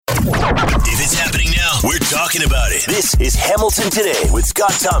If it's happening now, we're talking about it. This is Hamilton Today with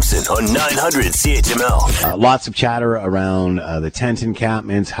Scott Thompson on 900 CHML. Lots of chatter around the tent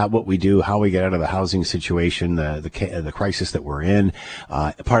encampments, what we do, how we get out of the housing situation, the crisis that we're in.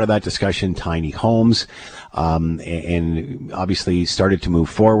 Part of that discussion, tiny homes, and obviously started to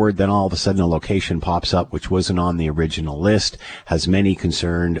move forward. Then all of a sudden a location pops up which wasn't on the original list, has many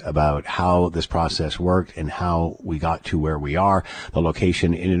concerned about how this process worked and how we got to where we are. The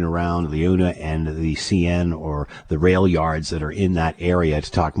location in and around Leuna and the CN or the rail yards that are in that area. To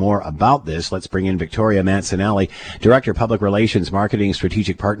talk more about this, let's bring in Victoria Mancinelli, Director of Public Relations, Marketing,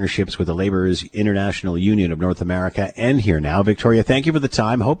 Strategic Partnerships with the Laborers International Union of North America, and here now. Victoria, thank you for the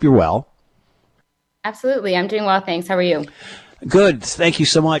time. Hope you're well. Absolutely. I'm doing well, thanks. How are you? Good. Thank you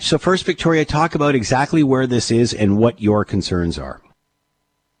so much. So first, Victoria, talk about exactly where this is and what your concerns are.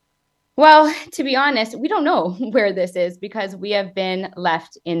 Well, to be honest, we don't know where this is because we have been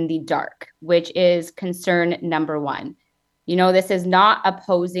left in the dark, which is concern number one. This is not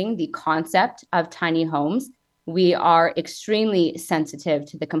opposing the concept of tiny homes. We are extremely sensitive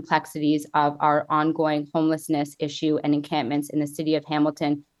to the complexities of our ongoing homelessness issue and encampments in the city of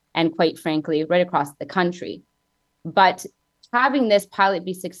Hamilton, and quite frankly, right across the country. But having this pilot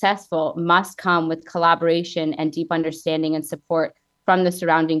be successful must come with collaboration and deep understanding and support from the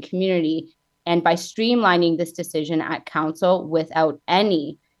surrounding community. And by streamlining this decision at council without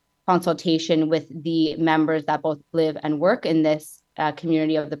any consultation with the members that both live and work in this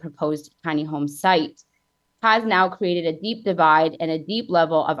community of the proposed tiny home site, has now created a deep divide and a deep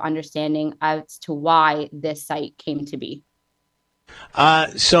level of understanding as to why this site came to be.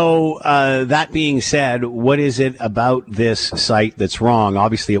 So that being said, what is it about this site that's wrong?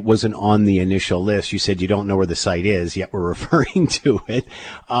 Obviously, it wasn't on the initial list. You said you don't know where the site is, yet we're referring to it.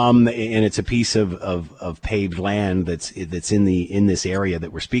 And it's a piece of paved land that's in this area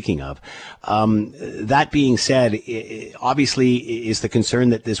that we're speaking of. That being said, obviously, is the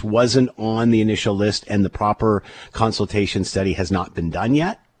concern that this wasn't on the initial list and the proper consultation study has not been done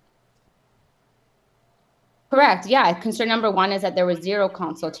yet? Correct. Yeah. Concern number one is that there was zero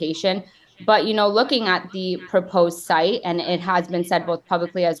consultation. But, looking at the proposed site, and it has been said both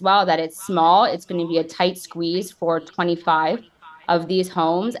publicly as well, that it's small. It's going to be a tight squeeze for 25 of these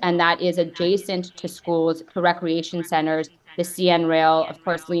homes. And that is adjacent to schools, to recreation centers, the CN rail, of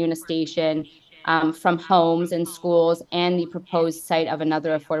course, Leuna Station, from homes and schools, and the proposed site of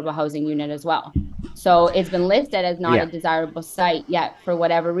another affordable housing unit as well. So it's been listed as not a desirable site, yet for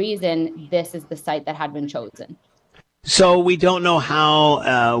whatever reason, this is the site that had been chosen. So we don't know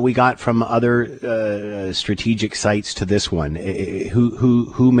how we got from other strategic sites to this one.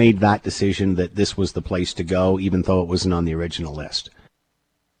 Who made that decision that this was the place to go, even though it wasn't on the original list?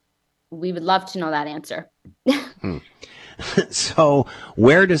 We would love to know that answer. So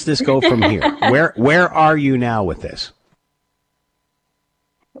where does this go from here? Where are you now with this?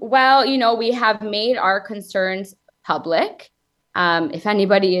 Well, we have made our concerns public. If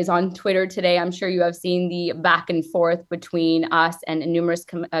anybody is on Twitter today, I'm sure you have seen the back and forth between us and numerous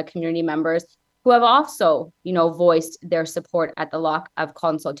community members who have also, voiced their support at the lock of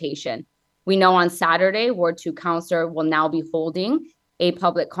consultation. We know on Saturday, Ward 2 Councillor will now be holding a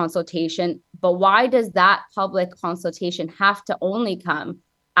public consultation. But why does that public consultation have to only come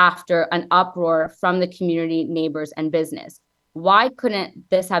after an uproar from the community, neighbors, and business? Why couldn't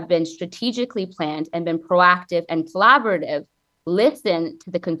this have been strategically planned and been proactive and collaborative, listen to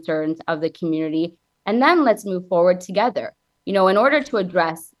the concerns of the community, and then let's move forward together? In order to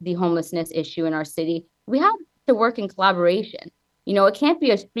address the homelessness issue in our city, we have to work in collaboration. It can't be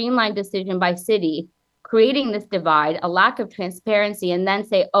a streamlined decision by city, creating this divide, a lack of transparency, and then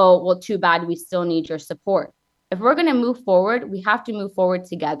say, oh, well, too bad, we still need your support. If we're going to move forward, we have to move forward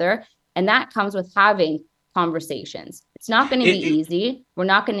together. And that comes with having conversations. It's not going to be easy. We're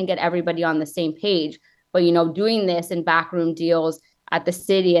not going to get everybody on the same page. But, doing this in backroom deals at the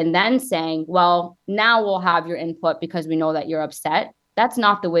city and then saying, well, now we'll have your input because we know that you're upset. That's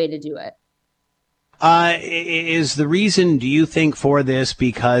not the way to do it. Is the reason, do you think, for this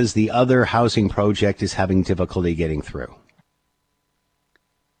because the other housing project is having difficulty getting through?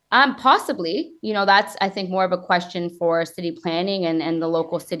 Possibly. That's, I think, more of a question for city planning and the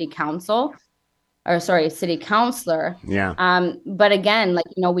local city council. City councillor. Yeah. But again,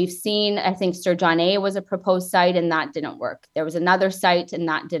 we've seen, I think Sir John A was a proposed site and that didn't work. There was another site and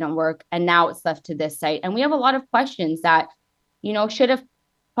that didn't work. And now it's left to this site. And we have a lot of questions that, should have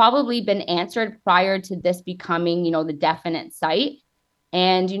probably been answered prior to this becoming, the definite site.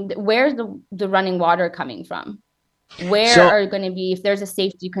 And where's the running water coming from? Where are going to be, if there's a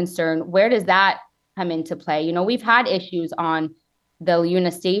safety concern, where does that come into play? We've had issues on the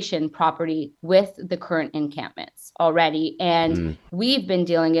Luna Station property with the current encampments already. And we've been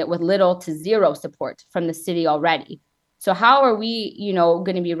dealing it with little to zero support from the city already. So how are we,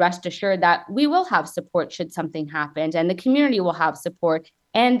 going to be rest assured that we will have support should something happen, and the community will have support,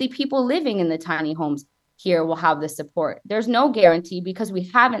 and the people living in the tiny homes here will have the support? There's no guarantee, because we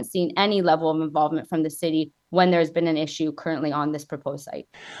haven't seen any level of involvement from the city when there's been an issue currently on this proposed site.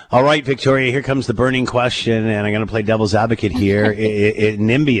 All right, Victoria, here comes the burning question, and I'm going to play devil's advocate here.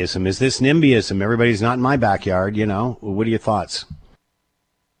 NIMBYism. Is this NIMBYism? Everybody's not in my backyard, What are your thoughts?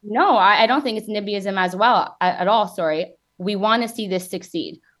 No, I don't think it's NIMBYism as well at all. Sorry. We want to see this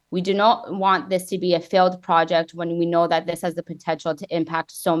succeed. We do not want this to be a failed project when we know that this has the potential to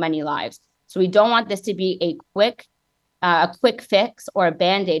impact so many lives. So we don't want this to be a quick fix or a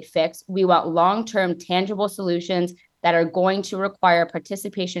Band-Aid fix. We want long-term tangible solutions that are going to require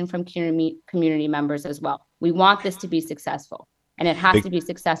participation from community members as well. We want this to be successful, and it has to be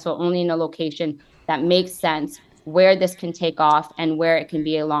successful only in a location that makes sense, where this can take off and where it can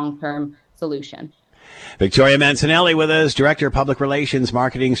be a long-term solution. Victoria Mancinelli with us, Director of Public Relations,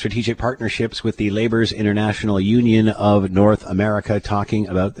 Marketing, Strategic Partnerships with the Labor's International Union of North America, talking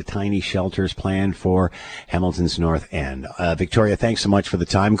about the tiny shelters plan for Hamilton's North End. Victoria, thanks so much for the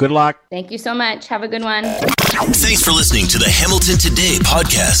time. Good luck. Thank you so much. Have a good one. Thanks for listening to the Hamilton Today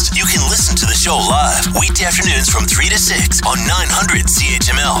podcast. You can listen to the show live weekday afternoons from 3 to 6 on 900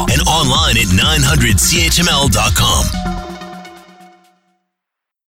 CHML and online at 900CHML.com.